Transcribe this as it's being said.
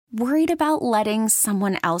Worried about letting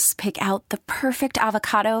someone else pick out the perfect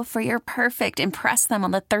avocado for your perfect impress them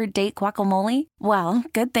on the third date guacamole? Well,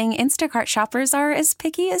 good thing Instacart shoppers are as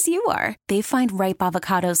picky as you are. They find ripe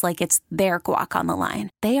avocados like it's their guac on the line.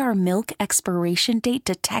 They are milk expiration date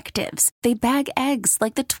detectives. They bag eggs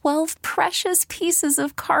like the 12 precious pieces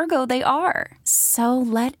of cargo they are. So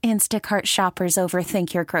let Instacart shoppers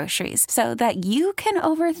overthink your groceries so that you can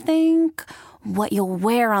overthink what you'll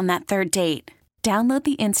wear on that third date. Download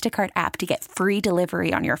the Instacart app to get free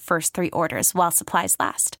delivery on your first 3 orders while supplies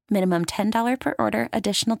last. Minimum $10 per order.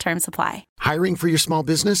 Additional terms apply. Hiring for your small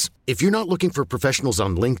business? If you're not looking for professionals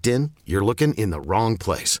on LinkedIn, you're looking in the wrong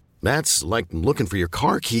place. That's like looking for your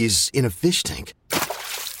car keys in a fish tank.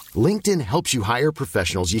 LinkedIn helps you hire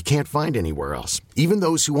professionals you can't find anywhere else, even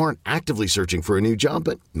those who aren't actively searching for a new job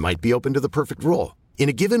but might be open to the perfect role. In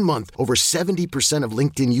a given month, over 70% of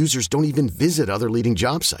LinkedIn users don't even visit other leading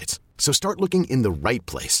job sites. So start looking in the right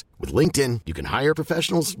place. With LinkedIn, you can hire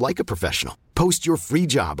professionals like a professional. Post your free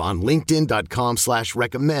job on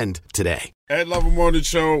linkedin.com/recommend today. Ed Lover Morning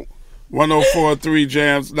Show, 104.3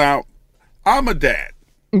 Jams. Now, I'm a dad.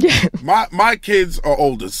 My kids are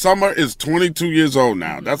older. Summer is 22 years old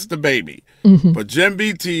now. That's the baby. Mm-hmm. But Jen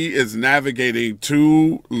BT is navigating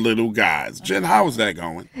 2 little guys. Jen, how is that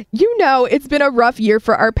going? You know, it's been a rough year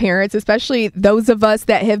for our parents, especially those of us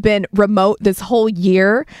that have been remote this whole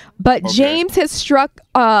year. But okay. James has struck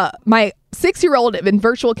my 6-year-old in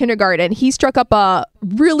virtual kindergarten. He struck up a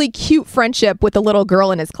really cute friendship with a little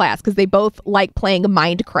girl in his class because they both like playing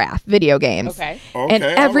Minecraft video games. Okay. And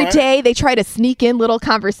every day they try to sneak in little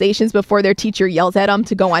conversations before their teacher yells at them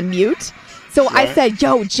to go on mute. So I said,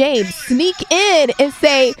 yo, James, sneak in and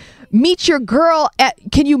say, meet your girl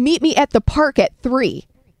can you meet me at the park at 3?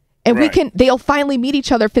 And they'll finally meet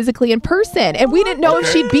each other physically in person. And we didn't know if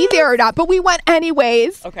she'd be there or not, but we went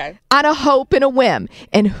anyways on a hope and a whim.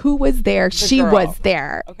 And who was there? She was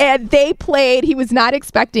there. Okay. And they played. He was not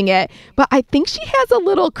expecting it. But I think she has a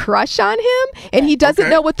little crush on him. And he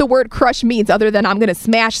doesn't know what the word crush means other than I'm going to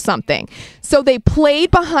smash something. So they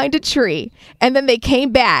played behind a tree. And then they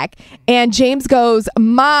came back. And James goes,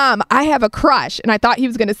 Mom, I have a crush. And I thought he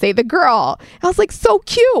was going to say the girl. I was like, so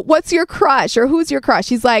cute. What's your crush? Or who's your crush?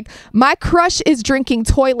 He's like, my crush is drinking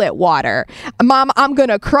toilet water. Mom, I'm going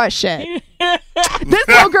to crush it. This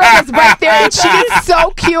little girl was right there, and she is so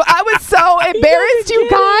cute. I was so embarrassed, you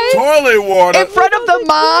guys. Toilet water. In front of the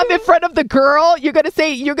mom, in front of the girl, you're going to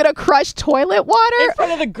say you're going to crush toilet water? In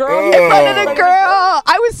front of the girl? In front of the girl.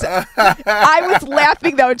 I was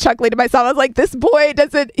laughing, though, and chuckling to myself. I was like, this boy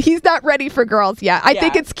he's not ready for girls yet. I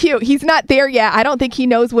think it's cute. He's not there yet. I don't think he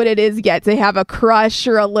knows what it is yet to have a crush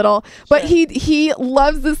or a little, but he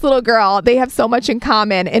loves this little girl. They have so much in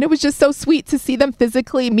common, and it was just so sweet to see them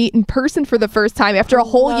physically meet in person for the first time after a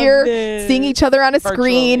whole year seeing each other on a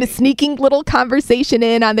screen, sneaking little conversation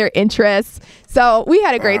in on their interests. So we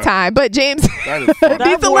had a great time. But James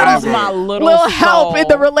needs a little help in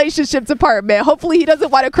the relationship department. Hopefully he doesn't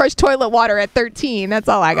want to crush toilet water at 13. That's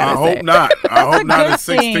all I got to say. I hope not. I hope not at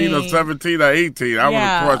 16 or 17 or 18. I would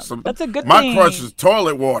have crushed some. That's a good My thing. crush is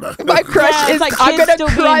toilet water. My crush is like I'm going to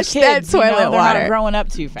crush that toilet water. They're not growing up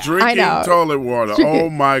too fast. Drinking toilet water. Oh,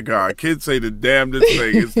 my God. Kids say the damnedest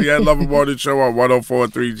thing. It's the Ed Lover Morning Show on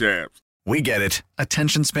 104.3 Jams. We get it.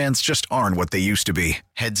 Attention spans just aren't what they used to be.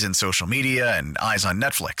 Heads in social media and eyes on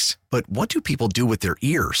Netflix. But what do people do with their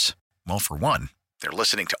ears? Well, for one, they're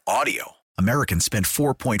listening to audio. Americans spend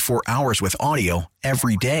 4.4 hours with audio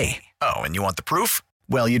every day. Oh, and you want the proof?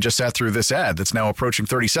 Well, you just sat through this ad that's now approaching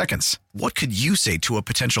 30 seconds. What could you say to a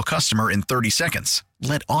potential customer in 30 seconds?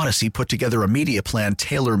 Let Odyssey put together a media plan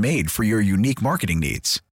tailor-made for your unique marketing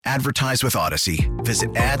needs. Advertise with Odyssey.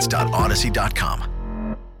 Visit ads.odyssey.com.